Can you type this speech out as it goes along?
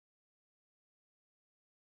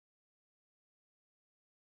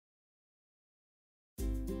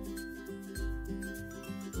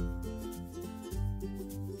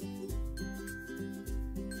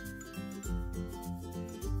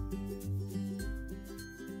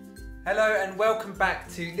Hello and welcome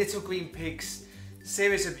back to Little Green Pig's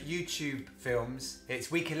series of YouTube films. It's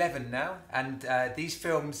week 11 now, and these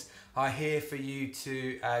films are here for you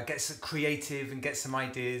to get some creative and get some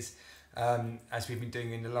ideas as we've been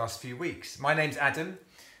doing in the last few weeks. My name's Adam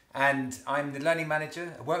and I'm the Learning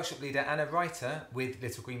Manager, a workshop leader and a writer with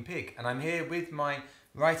Little Green Pig, and I'm here with my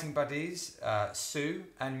writing buddies Sue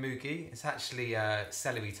and Moogie. It's actually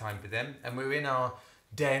celery time for them, and we're in our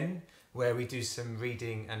den where we do some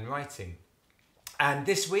reading and writing. And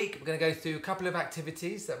this week we're going to go through a couple of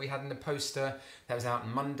activities that we had in the poster that was out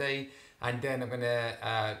on Monday, and then I'm going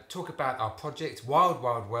to talk about our project Wild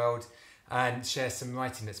Wild World and share some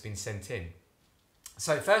writing that's been sent in.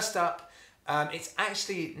 So first up, it's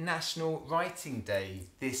actually National Writing Day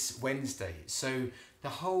this Wednesday, so the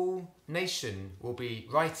whole nation will be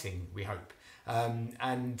writing, we hope,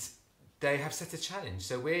 and they have set a challenge.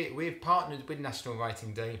 So we've partnered with National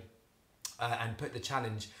Writing Day and put the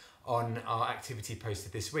challenge on our activity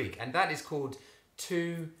posted this week, and that is called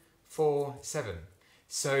 247.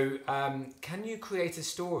 So can you create a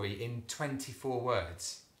story in 24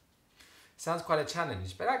 words? Sounds quite a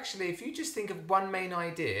challenge, but actually if you just think of one main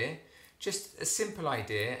idea, just a simple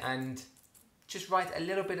idea, and just write a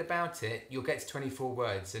little bit about it, you'll get to 24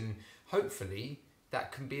 words, and hopefully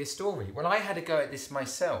that can be a story. Well, I had a go at this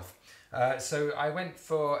myself. So I went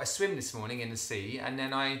for a swim this morning in the sea, and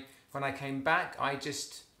then when I came back, I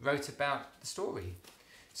just wrote about the story.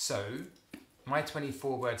 So, my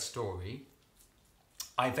 24-word story: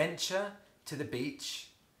 I venture to the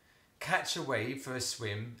beach, catch a wave for a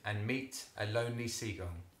swim, and meet a lonely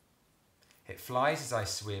seagull. It flies as I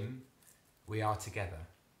swim, we are together.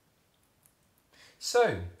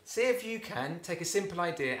 So, see if you can take a simple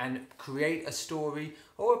idea and create a story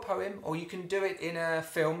or a poem, or you can do it in a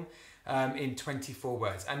film in 24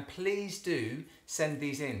 words. And please do send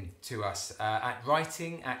these in to us at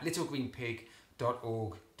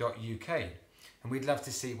writing@littlegreenpig.org.uk, and we'd love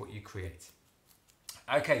to see what you create.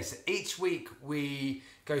 Okay, so each week we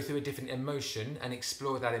go through a different emotion and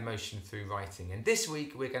explore that emotion through writing, and this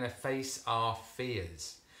week we're going to face our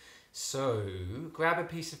fears. So grab a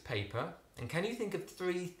piece of paper, and can you think of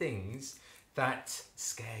 3 things that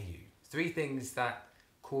scare you? 3 things that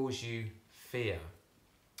cause you fear.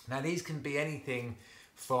 Now these can be anything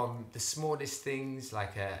from the smallest things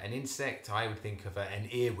like an insect. I would think of an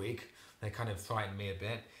earwig. They kind of frighten me a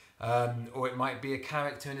bit. Or it might be a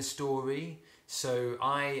character in a story. So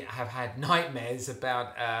I have had nightmares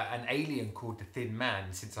about an alien called the Thin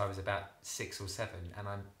Man since I was about 6 or 7, and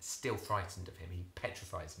I'm still frightened of him. He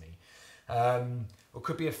petrifies me. Or it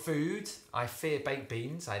could be a food. I fear baked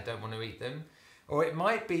beans. I don't want to eat them. Or it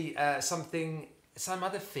might be some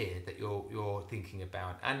other fear that you're thinking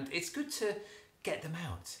about, and it's good to get them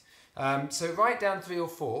out. So write down 3 or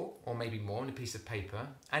 4, or maybe more, on a piece of paper,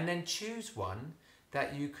 and then choose one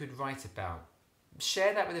that you could write about.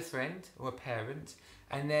 Share that with a friend or a parent,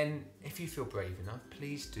 and then if you feel brave enough,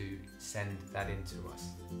 please do send that in to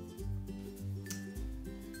us.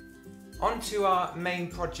 On to our main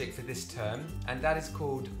project for this term, and that is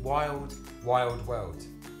called Wild Wild World.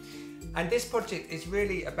 And this project is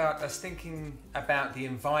really about us thinking about the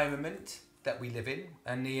environment that we live in,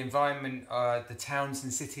 and the environment, the towns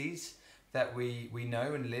and cities that we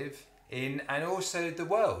know and live in, and also the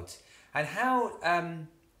world, and how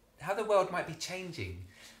the world might be changing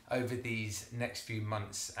over these next few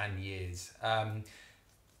months and years.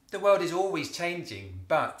 The world is always changing,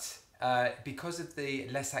 but because of the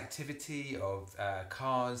less activity of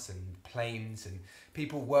cars and planes and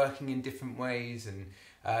people working in different ways, and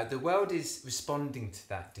the world is responding to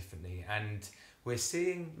that differently, and we're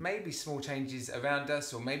seeing maybe small changes around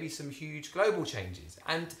us, or maybe some huge global changes.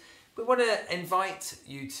 And we want to invite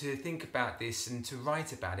you to think about this and to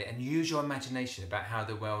write about it and use your imagination about how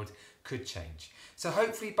the world could change. So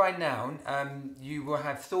hopefully by now you will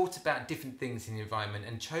have thought about different things in the environment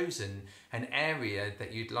and chosen an area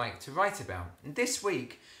that you'd like to write about. And this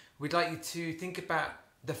week we'd like you to think about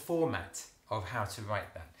the format of how to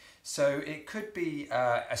write that. So it could be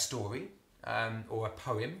a story or a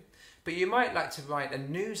poem, but you might like to write a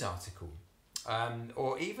news article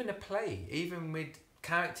or even a play, even with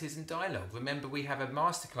characters and dialogue. Remember, we have a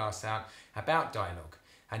masterclass out about dialogue,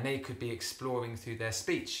 and they could be exploring through their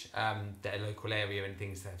speech their local area and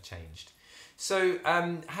things that have changed. So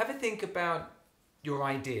have a think about your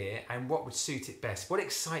idea and what would suit it best, what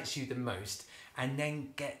excites you the most, and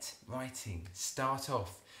then get writing. Start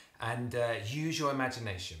off and use your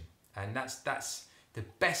imagination. And that's the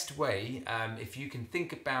best way, if you can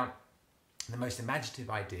think about the most imaginative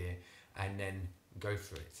idea and then go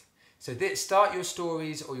for it. So start your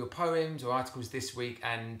stories or your poems or articles this week,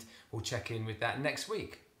 and we'll check in with that next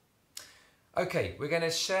week. Okay, we're going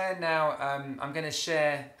to share now, I'm going to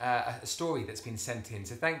share a story that's been sent in.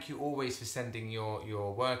 So thank you always for sending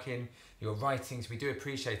your work in, your writings. We do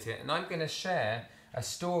appreciate it. And I'm going to share a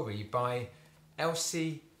story by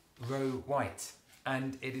Elsie Rowe White.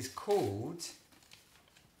 And it is called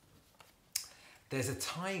There's a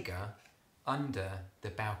Tiger Under the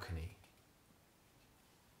Balcony.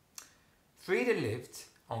 Frida lived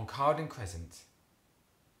on Carden Crescent.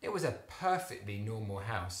 It was a perfectly normal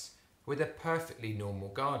house with a perfectly normal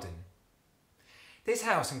garden. This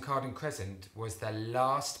house on Carden Crescent was the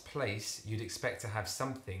last place you'd expect to have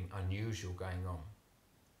something unusual going on.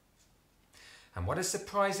 And what a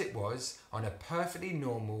surprise it was on a perfectly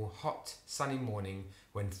normal, hot, sunny morning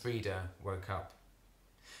when Frida woke up.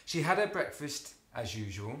 She had her breakfast as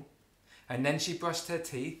usual, and then she brushed her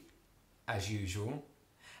teeth as usual,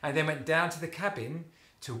 and then went down to the cabin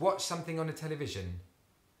to watch something on the television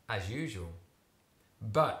as usual.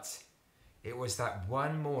 But it was that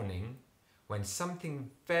one morning when something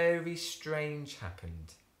very strange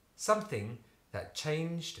happened. Something that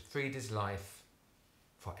changed Frida's life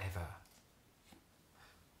forever.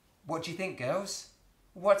 What do you think, girls?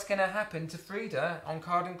 What's going to happen to Frida on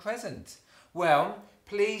Carden Crescent? Well,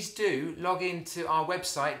 please do log into our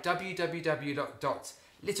website,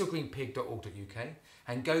 www.littlegreenpig.org.uk,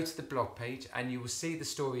 and go to the blog page, and you will see the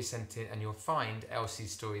story sent in, and you'll find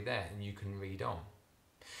Elsie's story there, and you can read on.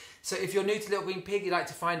 So if you're new to Little Green Pig, you'd like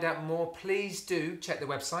to find out more, please do check the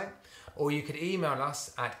website, or you could email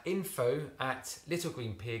us at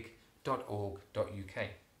info@littlegreenpig.org.uk.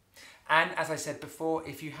 And as I said before,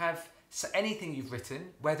 if you have anything you've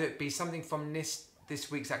written, whether it be something from this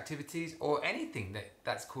week's activities or anything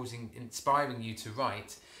that's inspiring you to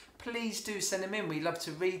write, please do send them in. We love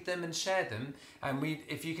to read them and share them. And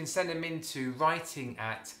if you can send them in to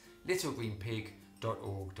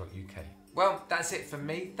writing@littlegreenpig.org.uk. Well, that's it from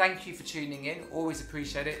me. Thank you for tuning in. Always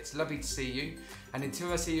appreciate it. It's lovely to see you. And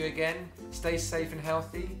until I see you again, stay safe and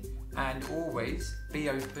healthy. And always be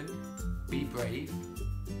open, be brave,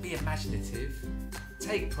 be imaginative,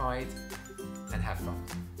 take pride, and have fun.